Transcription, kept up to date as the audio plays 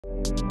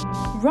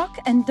Rock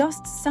and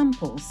dust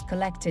samples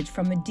collected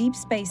from a deep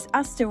space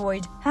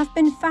asteroid have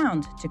been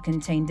found to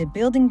contain the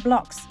building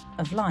blocks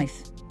of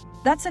life.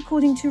 That's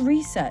according to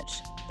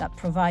research that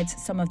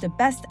provides some of the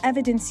best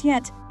evidence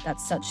yet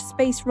that such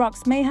space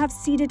rocks may have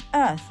seeded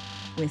Earth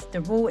with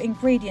the raw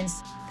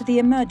ingredients for the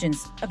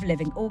emergence of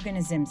living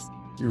organisms.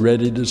 You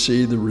ready to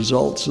see the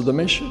results of the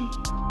mission?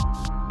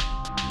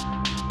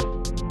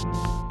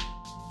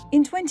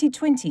 In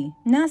 2020,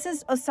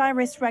 NASA's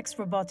OSIRIS-REx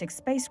robotic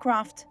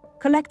spacecraft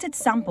collected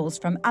samples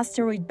from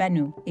asteroid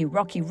Bennu, a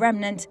rocky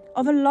remnant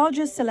of a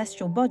larger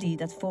celestial body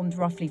that formed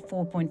roughly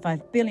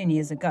 4.5 billion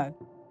years ago.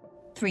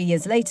 3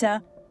 years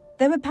later,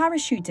 they were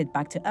parachuted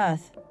back to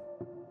Earth.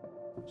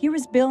 Here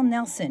is Bill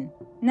Nelson,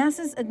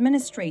 NASA's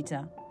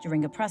administrator,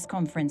 during a press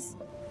conference.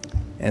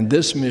 And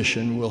this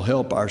mission will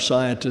help our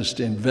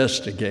scientists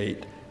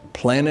investigate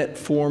planet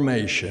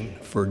formation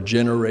for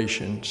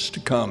generations to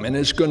come. And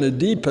it's going to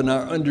deepen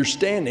our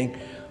understanding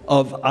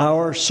of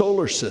our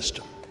solar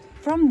system.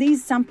 From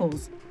these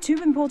samples, two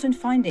important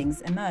findings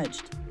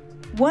emerged.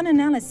 One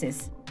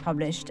analysis,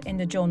 published in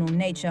the journal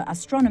Nature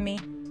Astronomy,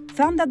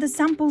 found that the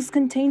samples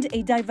contained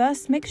a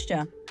diverse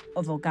mixture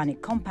of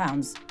organic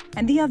compounds,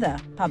 and the other,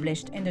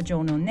 published in the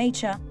journal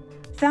Nature,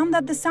 found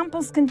that the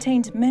samples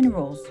contained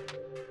minerals.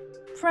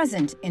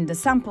 Present in the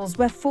samples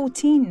were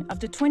 14 of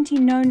the 20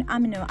 known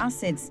amino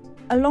acids,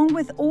 along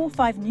with all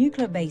 5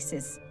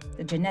 nucleobases,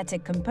 the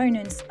genetic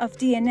components of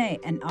DNA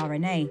and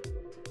RNA.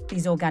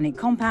 These organic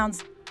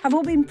compounds have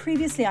all been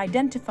previously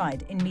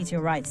identified in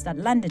meteorites that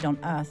landed on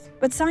Earth,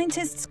 but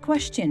scientists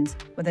questioned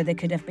whether they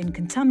could have been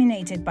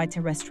contaminated by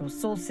terrestrial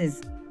sources.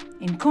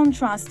 In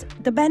contrast,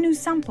 the Bennu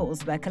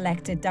samples were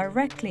collected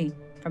directly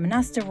from an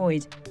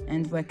asteroid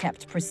and were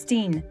kept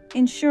pristine,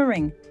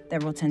 ensuring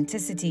their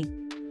authenticity.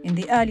 In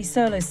the early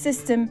solar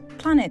system,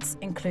 planets,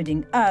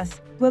 including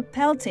Earth, were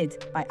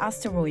pelted by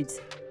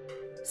asteroids.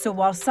 So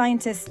while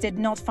scientists did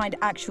not find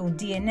actual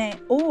DNA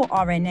or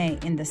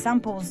RNA in the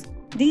samples,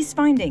 these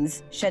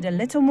findings shed a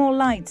little more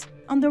light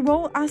on the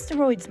role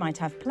asteroids might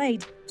have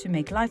played to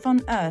make life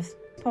on Earth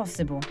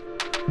possible.